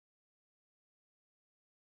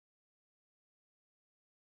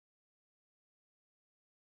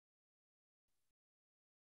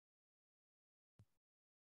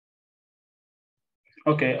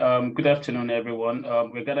Okay, good afternoon, everyone.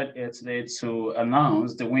 We're gathered here today to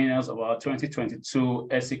announce the winners of our 2022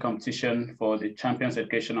 SE competition for the Champions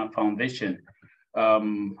Educational Foundation.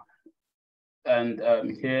 Here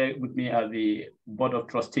with me are the Board of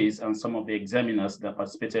Trustees and some of the examiners that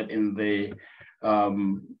participated in the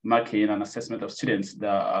marking and assessment of students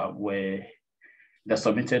that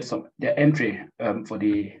submitted their entry for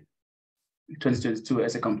the 2022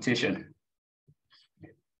 SE competition.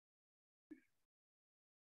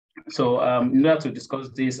 So in order to discuss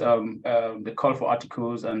this, the call for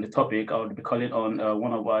articles and the topic, I will be calling on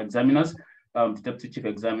one of our examiners, the Deputy Chief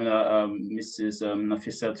Examiner, Mrs.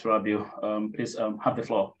 Nafisa Rabiu. Please have the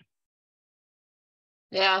floor.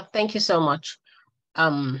 Yeah, thank you so much.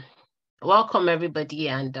 Welcome everybody,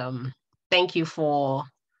 and thank you for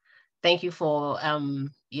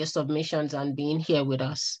your submissions and being here with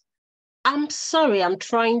us. I'm sorry, I'm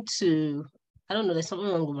trying to, I don't know, there's something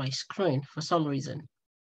wrong with my screen for some reason.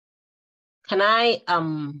 Can I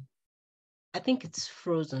think it's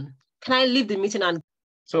frozen. Can I leave the meeting and...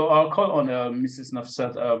 So I'll call on Mrs.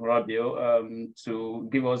 Nafisat Rabiu to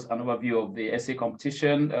give us an overview of the essay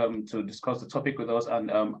competition, to discuss the topic with us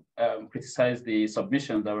and criticize the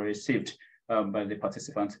submissions that were received by the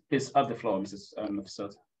participants. Please have the floor, Mrs.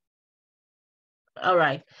 Nafisat. All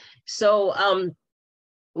right. So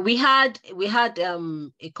we had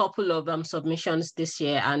a couple of submissions this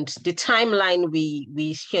year, and the timeline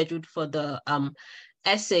we scheduled for the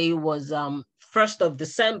essay was 1st of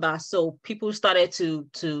December. So people started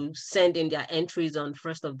to send in their entries on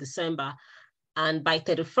 1st of December, and by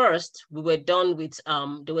 31st we were done with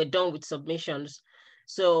they were done with submissions.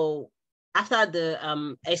 So after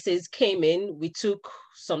the essays came in, we took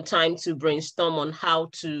some time to brainstorm on how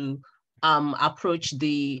to approach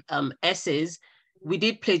the essays. We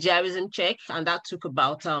did plagiarism check, and that took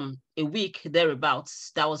about a week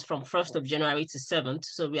thereabouts. That was from 1st of January to 7th.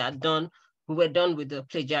 So we were done with the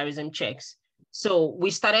plagiarism checks. So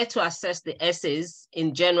we started to assess the essays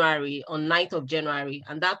in January, on 9th of January,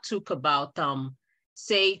 and that took about,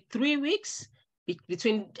 say, 3 weeks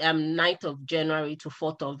between 9th of January to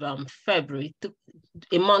 4th of February,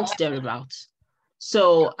 a month thereabouts.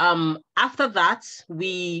 So after that,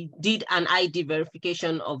 we did an ID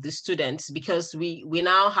verification of the students, because we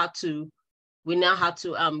now had to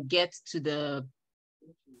get to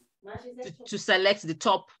select the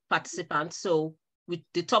top participants. So with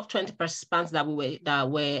the top 20 participants that were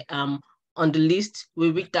on the list,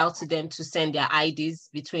 we reached out to them to send their IDs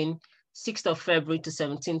between 6th of February to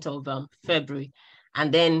 17th of February.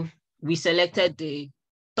 And then we selected the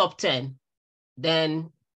top 10.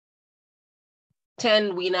 Then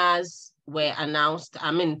 10 winners were announced.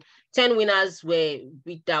 10 winners were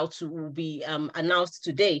reached out to, will be announced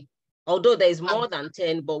today. Although there is more than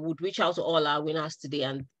 10, but we'd reach out to all our winners today,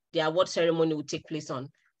 and the award ceremony will take place on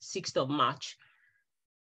 6th of March.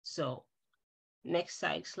 So next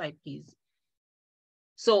slide, please.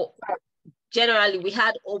 So generally we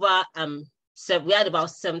had over we had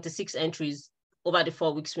about 76 entries over the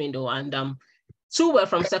 4 weeks window, and 2 were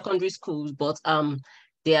from secondary schools, but not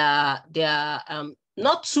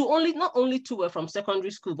only 2 were from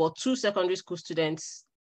secondary school, but 2 secondary school students'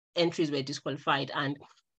 entries were disqualified. And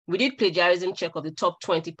we did plagiarism check of the top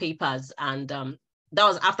 20 papers, and that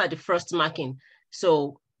was after the first marking.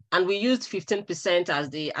 So, and we used 15% as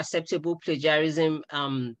the acceptable plagiarism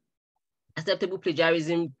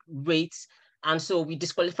rates. And so we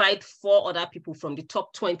disqualified 4 other people from the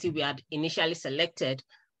top 20 we had initially selected,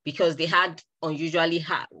 because they had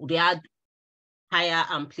higher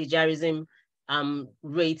plagiarism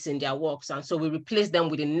rates in their works. And so we replaced them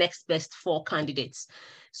with the next best 4 candidates.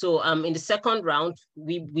 So in the second round,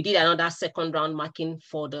 we did another second round marking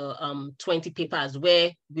for the 20 papers,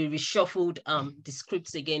 where we reshuffled the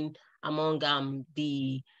scripts again among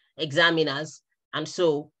the examiners. And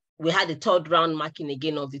so we had the third round marking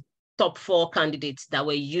again of the top 4 candidates that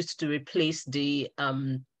were used to replace the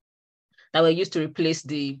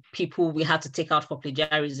people we had to take out for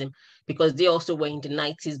plagiarism, because they also were in the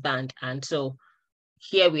 90s band. And so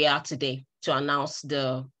here we are today to announce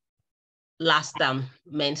the last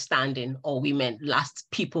men standing, or women, last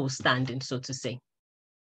people standing, so to say.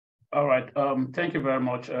 All right. Thank you very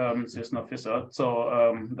much, Mrs. Nafisa.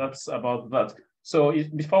 So that's about that. So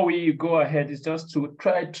before we go ahead, it's just to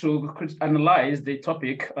try to analyze the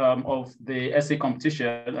topic of the essay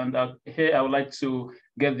competition. And here I would like to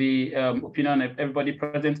get the opinion of everybody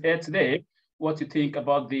present here today, what you think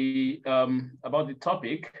about the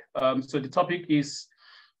topic. So the topic is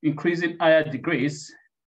increasing higher degrees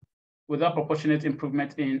without proportionate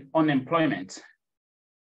improvement in unemployment,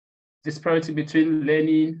 disparity between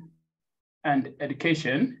learning and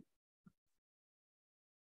education,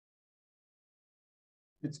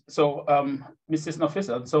 So, Mrs.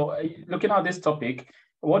 Nafisa, so looking at this topic,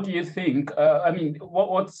 what do you think? I mean,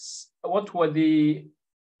 what were the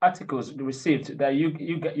articles received that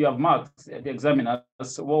you have marked the examiners?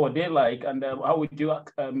 What were they like, and how would you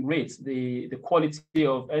rate the quality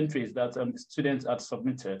of entries that students had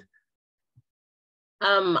submitted?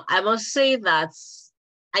 I must say that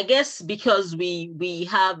I guess because we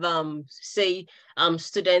have say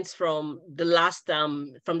students from the last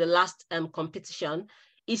competition,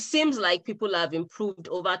 it seems like people have improved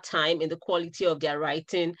over time in the quality of their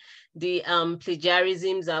writing. The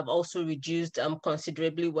plagiarisms have also reduced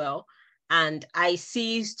considerably well, and I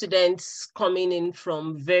see students coming in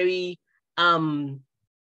from very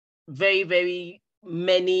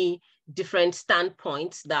many different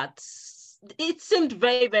standpoints that it seemed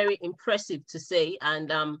very impressive to say, and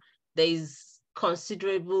there is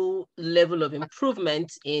considerable level of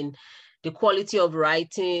improvement in the quality of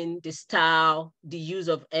writing, the style, the use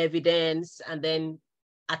of evidence, and then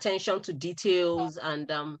attention to details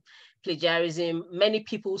and plagiarism. Many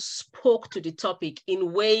people spoke to the topic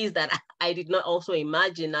in ways that I did not also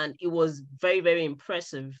imagine, and it was very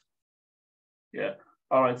impressive. Yeah.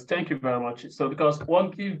 All right. Thank you very much. So, because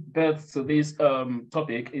one give birth to this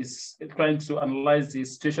topic is trying to analyze the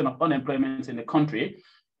situation of unemployment in the country,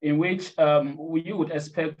 in which we would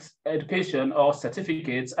expect education or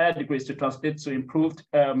certificates, higher degrees to translate to improved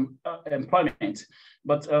employment.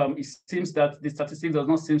 But it seems that the statistics does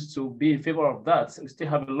not seem to be in favor of that. We still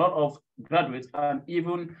have a lot of graduates and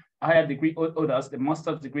even higher degree holders, the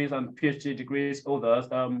master's degrees and PhD degrees holders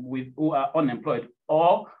who are unemployed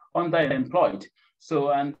or underemployed.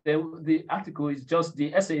 So, and the article is just,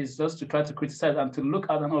 the essay is just to try to criticize and to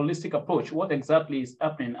look at an holistic approach. What exactly is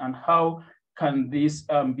happening and how can this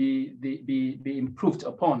be improved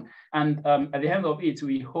upon? And at the end of it,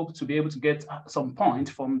 we hope to be able to get some point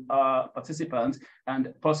from participants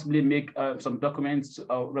and possibly make some documents,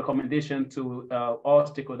 recommendation to all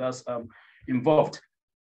stakeholders involved.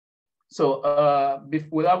 So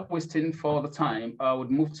without wasting further time, I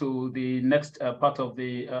would move to the next part of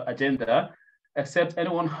the agenda, except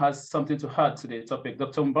anyone has something to add to the topic.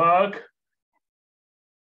 Dr. Mubarak?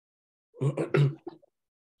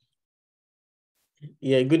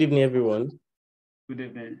 Yeah, good evening, everyone. Good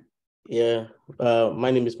evening. Yeah,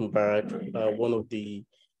 my name is Mubarak, one of the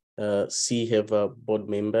CHEVA board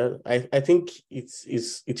member. I think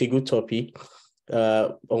it's a good topic.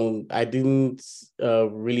 I didn't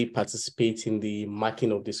really participate in the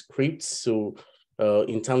marking of the script, so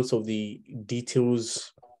in terms of the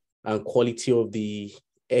details and quality of the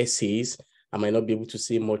essays, I might not be able to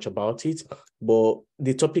say much about it. But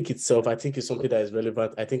the topic itself, I think, is something that is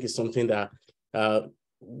relevant. I think it's something that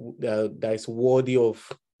that is worthy of,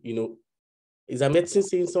 is that medicine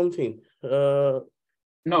saying something? No.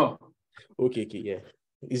 Okay, yeah.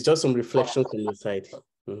 It's just some reflection from your side.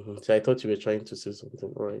 So I thought you were trying to say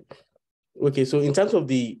something. All right. Okay, so in terms of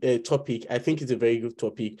the topic, I think it's a very good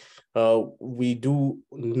topic. We do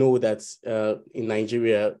know that in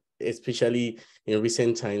Nigeria, especially in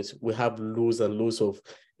recent times, we have loads and loads of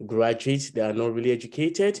graduates that are not really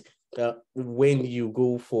educated. When you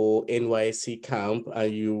go for NYSC camp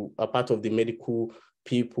and you are part of the medical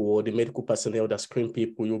people or the medical personnel that screen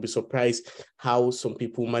people, you'll be surprised how some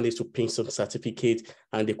people manage to print some certificate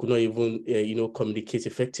and they could not even, communicate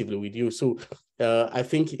effectively with you. So I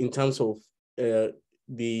think in terms of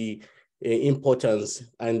the importance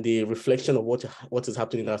and the reflection of what is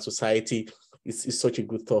happening in our society is such a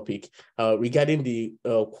good topic. Regarding the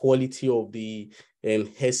quality of the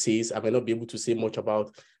essays, I might not be able to say much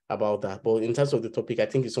about that, but in terms of the topic, I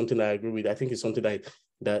think it's something I agree with. I think it's something that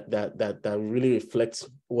really reflects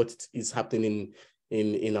what is happening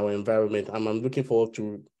in our environment. And I'm looking forward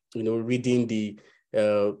to reading the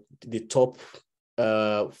top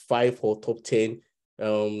 5 or top 10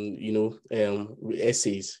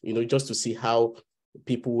 essays, just to see how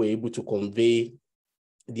people were able to convey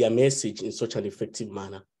their message in such an effective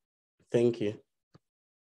manner. Thank you.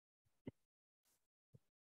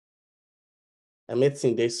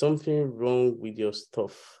 Medicine, there's something wrong with your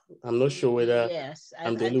stuff. I'm not sure whether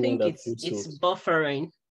I'm the only one that feels so. It's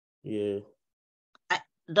buffering. Yeah.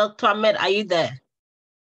 Dr. Ahmed, are you there?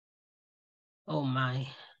 Oh my.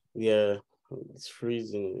 Yeah, it's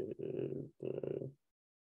freezing. It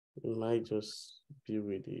might just be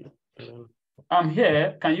with it. I'm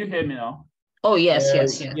here. Can you hear me now? Oh, yes.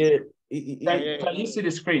 Yeah. Can you see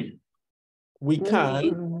the screen? We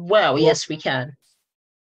can. Well, yes, we can.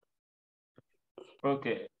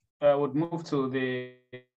 Okay, I would move to the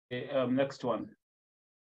next one.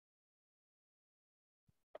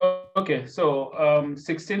 Okay, so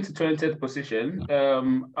 16th to 20th position.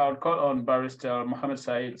 I'll call on Barrister Mohammed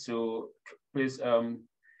Said to please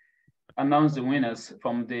announce the winners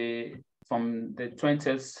from the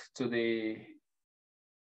 20th to the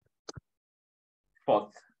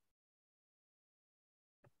 4th.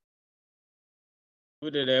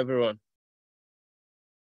 Good day, everyone.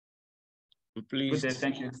 I'm pleased Good day,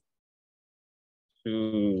 thank you.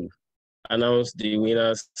 To announce the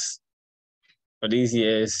winners for this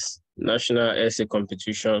year's National Essay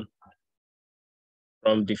Competition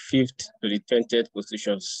from the 5th to the 20th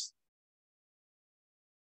positions.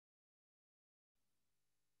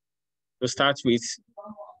 To start with,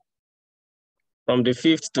 from the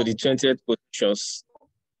 5th to the 20th positions,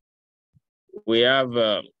 we have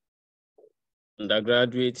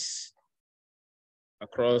undergraduates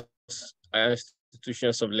across higher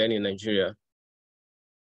institutions of learning in Nigeria,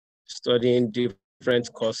 studying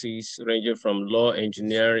different courses ranging from law,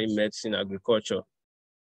 engineering, medicine, agriculture.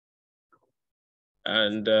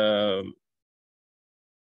 And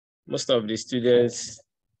most of the students,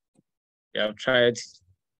 they have tried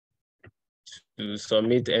to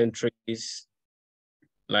submit entries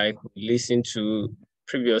like we listened to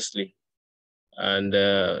previously. And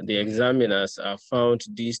the examiners have found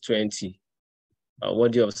these 20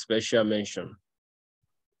 worthy of special mention.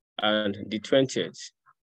 And the 20th,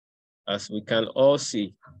 as we can all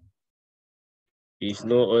see, is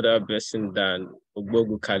no other person than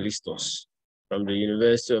Ogbogu Callistus from the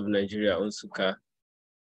University of Nigeria, Nsukka,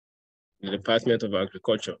 the Department of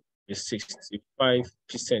Agriculture, with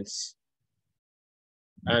 65%.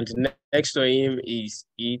 And next to him is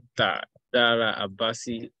Ita Dara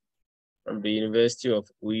Abasi from the University of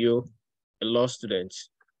Uyo, a law student,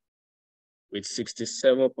 with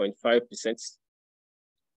 67.5%.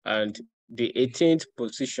 And the 18th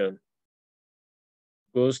position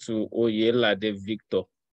goes to Oyelade Victor,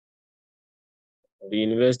 the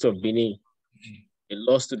University of Benin, a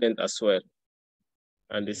law student as well.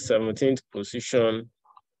 And the 17th position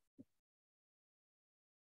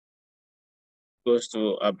goes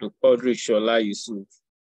to Abdulkadir Shola Yusuf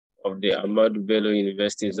of the Ahmadu Bello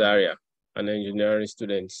University Zaria, an engineering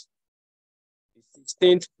student. The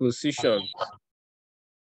 16th position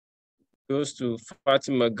goes to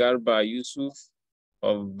Fatima Garba Yusuf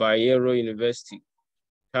of Bayero University,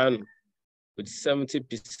 Kano, with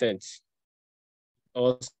 70%,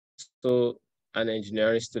 also an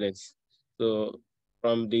engineering student. So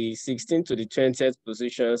from the 16th to the 20th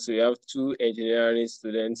positions, we have 2 engineering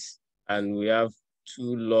students and we have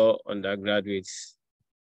 2 law undergraduates.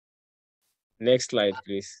 Next slide,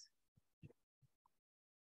 please.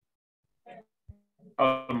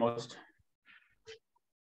 Almost.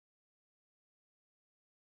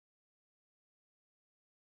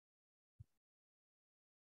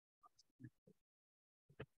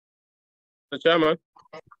 So, Chairman.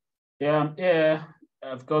 Yeah,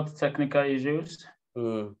 I've got technical issues.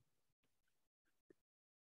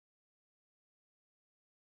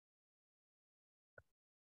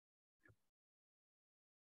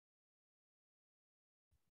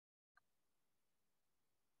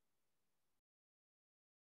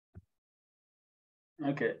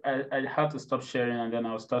 Okay, I have to stop sharing and then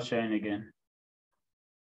I'll start sharing again.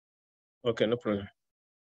 Okay, no problem.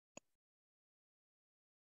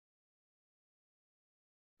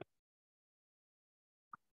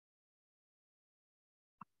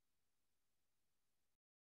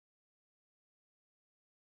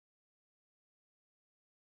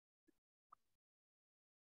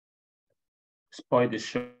 Spoil the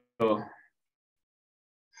show.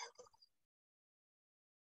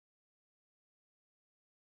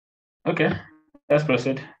 Okay, let's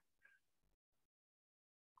proceed.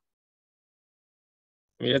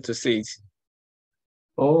 We have to see it.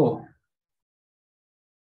 Oh,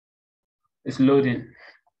 it's loading.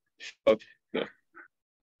 Okay.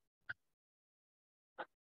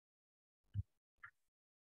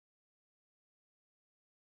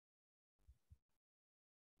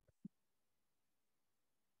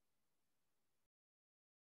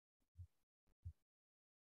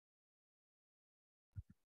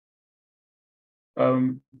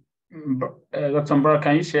 Dr. Mbara,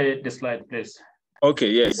 can you share the slide, please? Okay,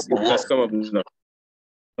 yes, it has come up now.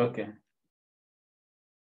 Okay.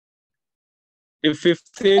 The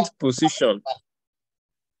 15th position.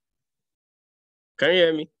 Can you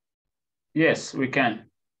hear me? Yes, we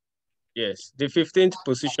can. Yes, the 15th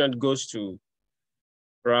position goes to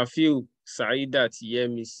Rafiu Saidat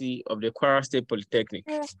Yemisi of the Kwara State Polytechnic,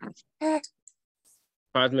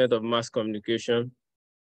 Department of Mass Communication.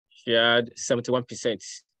 She had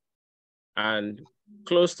 71%. And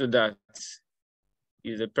close to that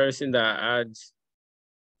is a person that had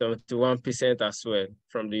 71% as well.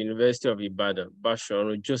 From the University of Ibadan,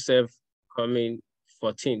 Bashoru Joseph coming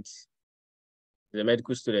 14th, the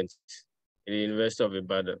medical student in the University of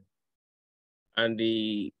Ibadan. And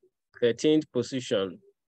the 13th position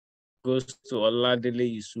goes to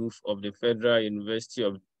Oladele Yusuf of the Federal University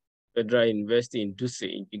in Dutse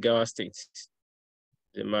in Jigawa State.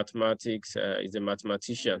 The mathematics is a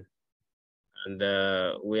mathematician. And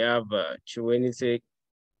we have Chiwenite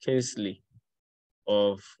Kingsley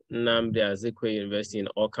of Nnamdi Azikiwe University in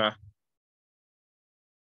Awka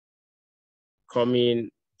coming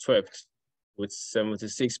 12th with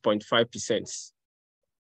 76.5%.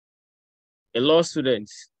 A law student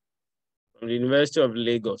from the University of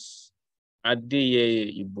Lagos,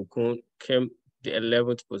 Adeyeye Ibukun, came the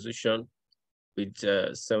 11th position with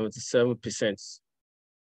 77%.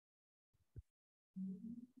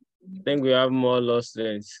 I think we have more law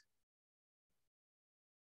students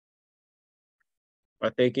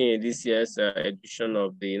partaking in this year's edition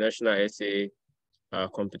of the National Essay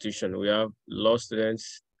competition. We have law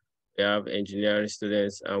students, we have engineering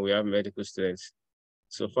students, and we have medical students.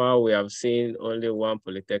 So far, we have seen only one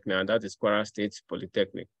polytechnic, and that is Kwara State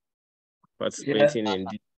Polytechnic participating in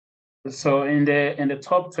this. So in the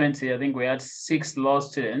top 20, I think we had 6 law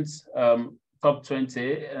students, top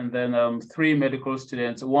 20, and then 3 medical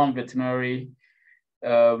students, 1 veterinary,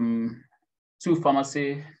 2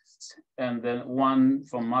 pharmacy, and then 1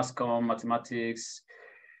 from mass comm, mathematics,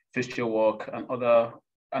 physical work, and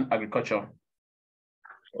agriculture.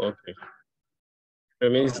 Okay.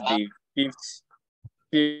 That means the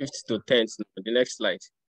 5th to 10th, the next slide.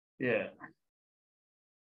 Yeah.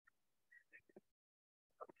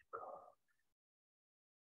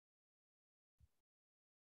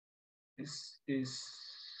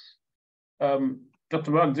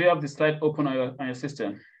 Dr. Brown, do you have the slide open on your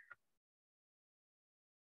system?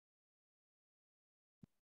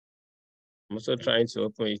 I'm also trying to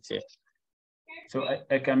open it here. So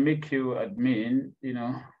I can make you admin,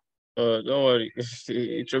 Oh, don't worry.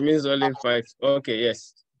 It remains only 5. Okay,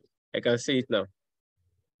 yes. I can see it now.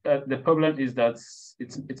 The problem is that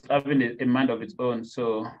it's having a mind of its own,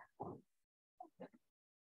 so.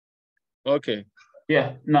 Okay.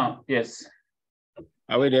 Yeah, now, yes.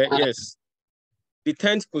 Are we there? Yes. The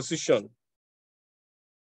 10th position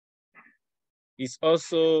is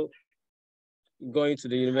also going to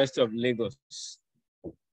the University of Lagos.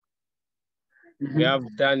 Mm-hmm. We have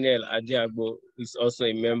Daniel Adiagbo, who is also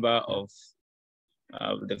a member of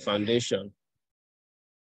the foundation.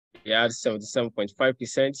 He had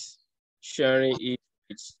 77.5%, sharing it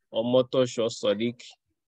with Omotosho Sadiq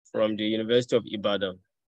from the University of Ibadan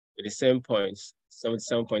with the same points,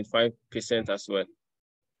 77.5% as well.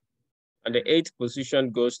 And the 8th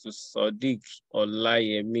position goes to Sadiq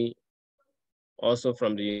Olayemi, also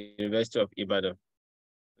from the University of Ibadan,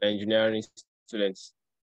 engineering students,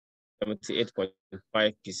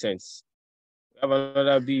 78.5%. We have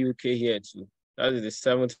another BUK here too. That is the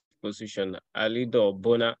 7th position, Alido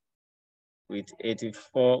Bona with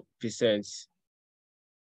 84%.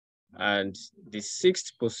 And the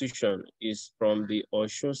 6th position is from the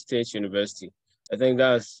Osun State University. I think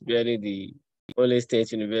that's really the only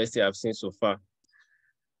state university I've seen so far,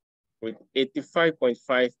 with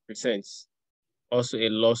 85.5%. Also a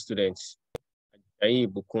law student. Ajayi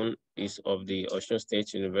Bukun is of the Osun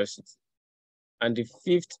State University. And the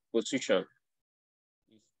 5th position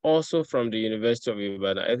is also from the University of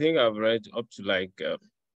Ibadan. I think I've read up to like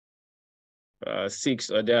 6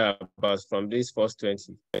 or thereabouts from these first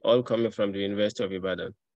 20, all coming from the University of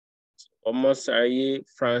Ibadan. Omosaye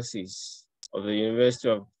Francis of the University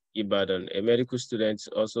of Ibadan, a medical student,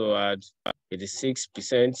 also had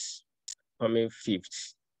 86%, coming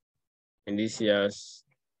 5th in this year's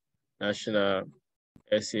National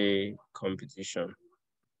Essay competition.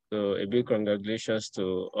 So a big congratulations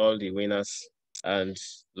to all the winners, and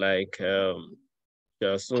like shall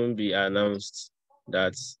soon be announced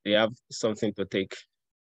that they have something to take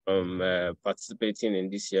from participating in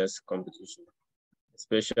this year's competition,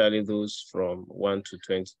 especially those from 1 to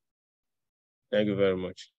 20. Thank you very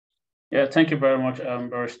much. Yeah, thank you very much,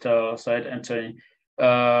 Barrister Said Anthony,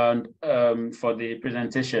 for the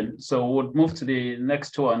presentation. So we'll move to the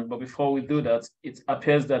next one, but before we do that, it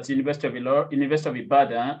appears that University of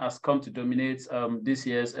Ibadan has come to dominate this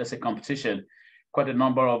year's essay competition. Quite a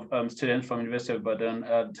number of students from University of Ibadan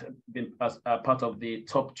had been part of the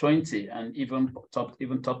top 20 and even top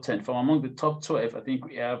 10. From among the top 12, I think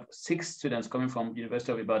we have 6 students coming from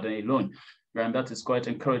University of Ibadan alone, and that is quite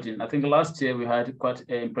encouraging. I think last year we had quite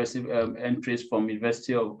impressive entries from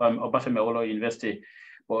University of Obafemi Awolowo University,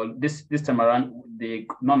 well, this time around,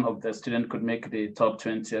 none of the students could make the top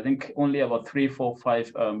 20. I think only about 3, 4,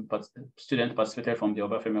 5 students participated from the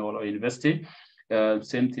Obafemi Awolowo University.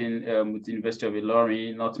 Same thing with the University of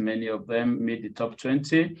Ilorin. Not many of them made the top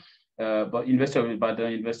 20. But University of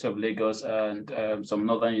Ibadan, University of Lagos, and some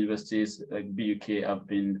northern universities like BUK have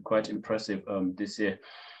been quite impressive this year.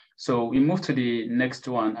 So we move to the next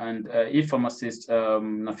one, and if pharmacist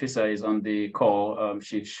Nafisa is on the call,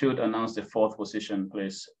 she should announce the 4th position,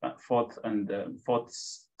 please. 4th and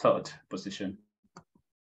 3rd position.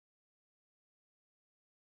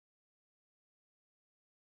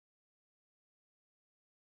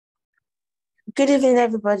 Good evening,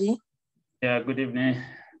 everybody. Yeah, good evening.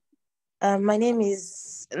 My name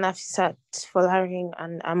is Nafisat Folarin,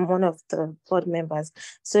 and I'm one of the board members.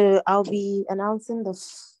 So I'll be announcing the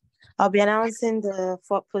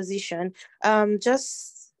 4th position.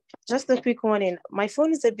 Just a quick warning. My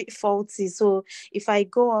phone is a bit faulty, so if I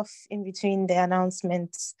go off in between the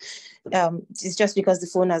announcements, it's just because the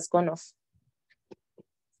phone has gone off.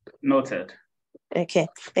 Noted. Okay,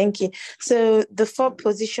 thank you. So the 4th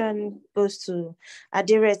position goes to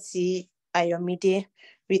Adereti Ayomide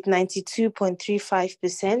with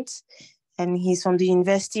 92.35%. And he's from the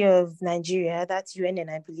University of Nigeria, that's UNN,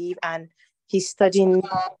 I believe, and he's studying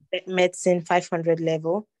medicine 500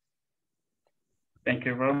 level. Thank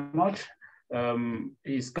you very much.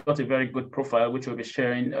 He's got a very good profile, which we'll be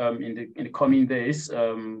sharing in the coming days.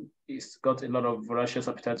 He's got a lot of voracious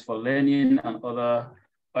appetite for learning and other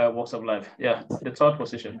walks of life. Yeah, the 3rd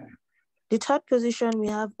position. The 3rd position, we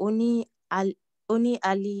have Oni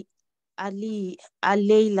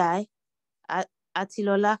Aleilai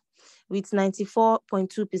Atilola with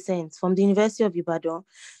 94.2% from the University of Ibadan,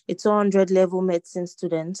 a 200 level medicine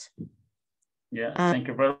student. Yeah, thank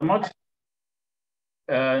you very much.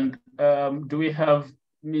 And do we have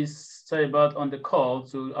Ms. Saibat on the call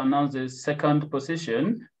to announce the 2nd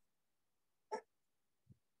position?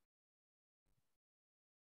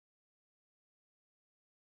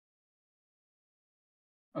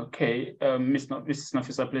 Okay, Mrs.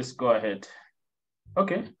 Nafisa, please go ahead.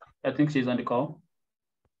 Okay, I think she's on the call.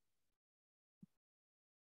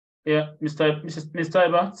 Yeah, Ms.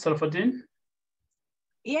 Taiba Salfadin.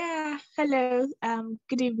 Yeah, hello.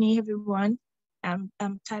 Good evening, everyone. I'm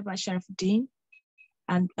Taiba Sharafuddin,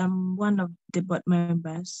 and I'm one of the board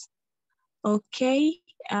members. Okay.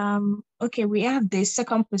 Okay, we have the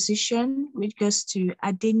 2nd position, which goes to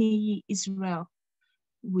Adeniyi Israel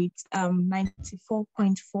with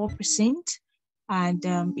 94.4%, and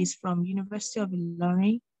is from University of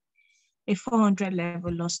Ilorin, a 400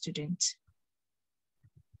 level law student.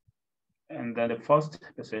 And then the 1st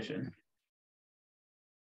position.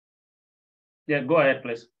 Yeah, go ahead,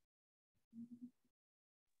 please.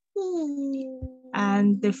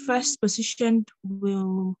 And the 1st position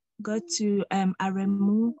will go to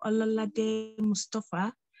Aremu Ololade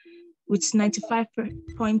Mustafa with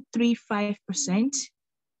 95.35%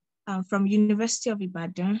 from University of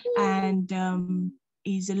Ibadan, and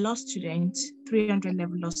is a law student, 300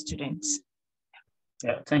 level law student.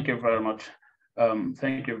 Yeah, thank you very much.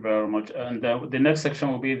 Thank you very much. And the next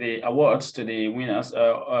section will be the awards to the winners,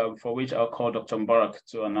 for which I'll call Dr. Mbarak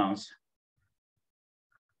to announce.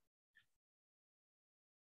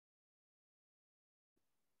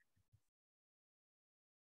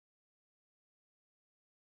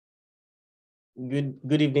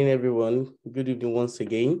 Good evening, everyone. Good evening once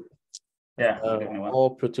again. Yeah,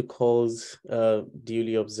 all protocols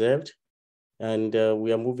duly observed. And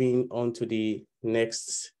we are moving on to the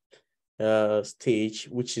next stage,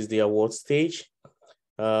 which is the award stage.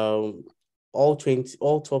 All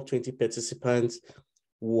top 20 participants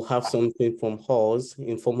will have something from us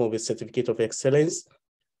in form of a certificate of excellence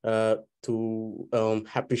to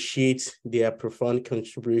appreciate their profound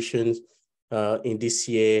contributions in this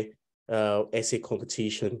year essay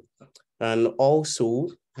competition. And also,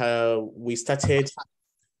 we started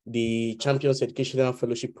the Champions Educational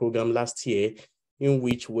Fellowship Program last year, in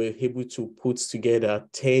which we're able to put together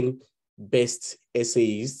 10 best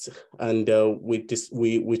essayists, and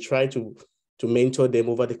we try to mentor them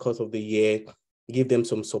over the course of the year, give them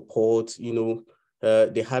some support.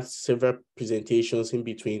 They had several presentations in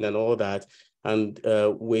between and all that, and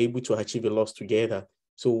we're able to achieve a lot together.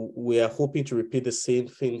 So we are hoping to repeat the same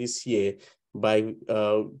thing this year by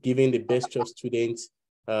giving the best 12 students.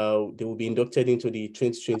 They will be inducted into the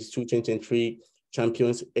 2022-2023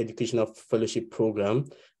 Champions Educational Fellowship Program.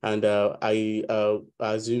 And I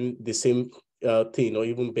assume the same thing, or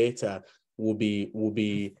even better, will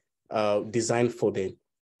be designed for them.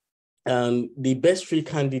 And the best 3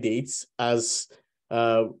 candidates, as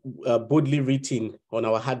boldly written on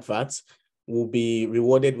our adverts, will be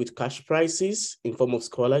rewarded with cash prizes in form of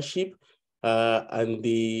scholarship, and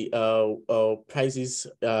the prizes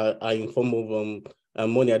are in form of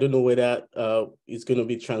money. I don't know whether it's going to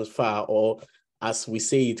be transfer or, as we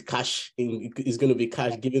say it, cash. It's going to be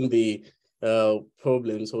cash, given the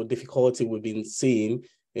problems or difficulty we've been seeing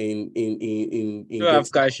in you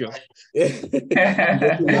have cash. So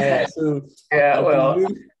yeah, well,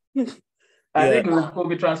 I yeah. think we'll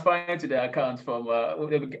be transferring to the account from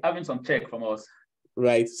they'll be having some check from us.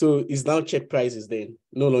 Right. So it's now check prices then,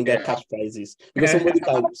 no longer Yeah. cash prices. Because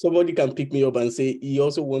somebody can pick me up and say he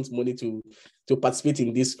also wants money to participate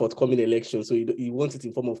in this forthcoming election. So he wants it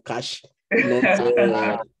in form of cash,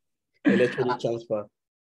 not electronic transfer.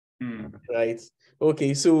 Right.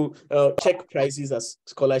 Okay. So check prices as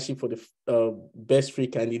scholarship for the best free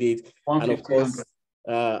candidate. And of course,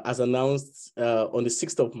 as announced on the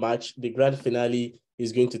 6th of March, the grand finale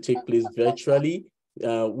is going to take place virtually,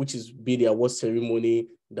 which is the award ceremony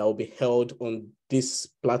that will be held on this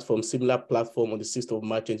platform, similar platform, on the 6th of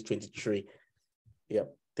March 2023. Yeah,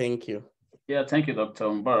 thank you. Yeah, thank you, Dr.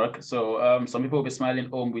 Mubarak. So some people will be smiling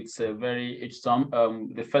home with a very huge sum.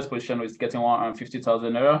 The first position is getting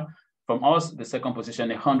 150,000 naira. From us, the second position,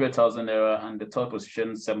 100,000 naira, and the third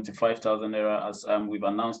position, 75,000 naira, as we've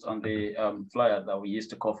announced on the flyer that we used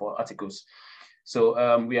to call for articles. So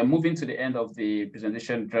we are moving to the end of the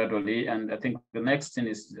presentation gradually, and I think the next thing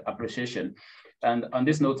is appreciation. And on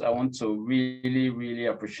this note, I want to really, really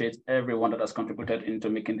appreciate everyone that has contributed into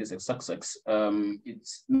making this a success.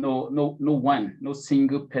 It's no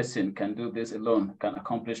single person can do this alone, can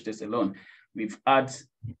accomplish this alone. We've had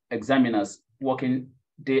examiners working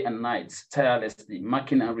day and night, tirelessly,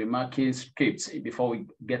 marking and remarking scripts before we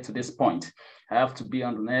get to this point. I have to be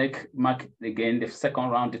on the neck, mark again the second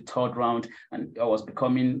round, the third round, and I was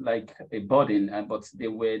becoming like a burden, but they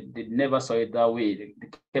never saw it that way. They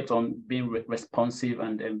kept on being responsive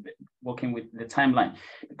and working with the timeline,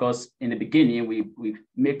 because in the beginning, we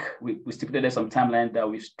stipulated some timeline that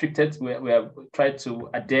we have tried to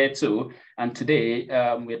adhere to, and today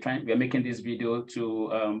we are making this video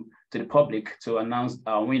to the public to announce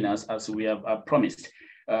our winners as we have promised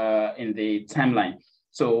in the timeline.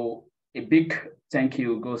 So a big thank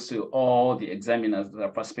you goes to all the examiners that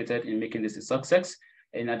have participated in making this a success.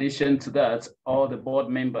 In addition to that, all the board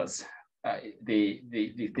members,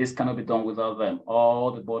 this cannot be done without them.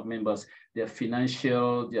 All the board members, their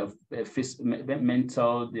financial, their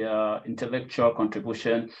mental, their intellectual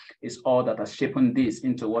contribution is all that has shaped this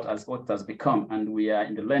into what has become. And we are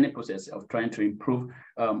in the learning process of trying to improve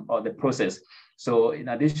the process. So in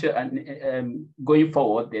addition, and going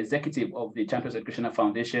forward, the executive of the Champions Educational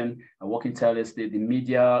Foundation are working tirelessly, the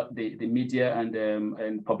media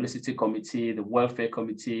and publicity committee, the welfare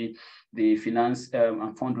committee, the finance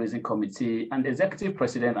and fundraising committee, and the executive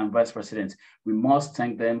president and vice president. We must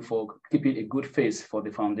thank them for keeping a good face for the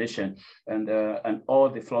foundation, and all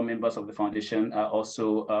the floor members of the foundation are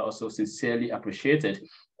also sincerely appreciated.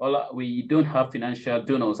 We don't have financial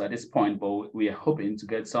donors at this point, but we are hoping to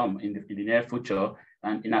get some in the near future.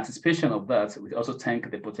 And in anticipation of that, we also thank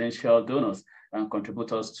the potential donors and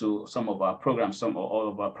contributors to some of our programs, some or all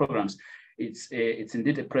of our programs. It's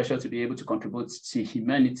indeed a pleasure to be able to contribute to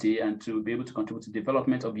humanity and to be able to contribute to the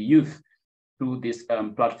development of the youth through this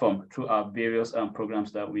platform, through our various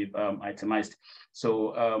programs that we've itemized.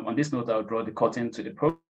 So on this note, I'll draw the curtain to the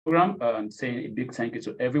program and saying a big thank you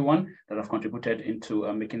to everyone that have contributed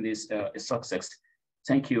into making this a success.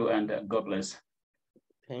 Thank you, and God bless.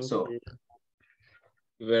 Thank you. Thank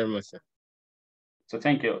you very much, sir. So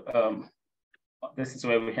thank you. This is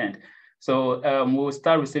where we end. So we'll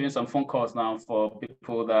start receiving some phone calls now for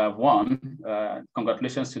people that have won.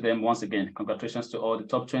 Congratulations to them once again. Congratulations to all the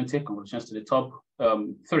top 20. Congratulations to the top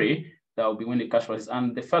 3 that will be winning cash prizes.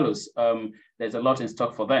 And the fellows, there's a lot in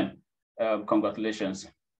stock for them. Congratulations.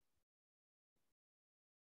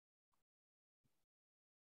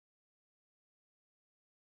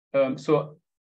 So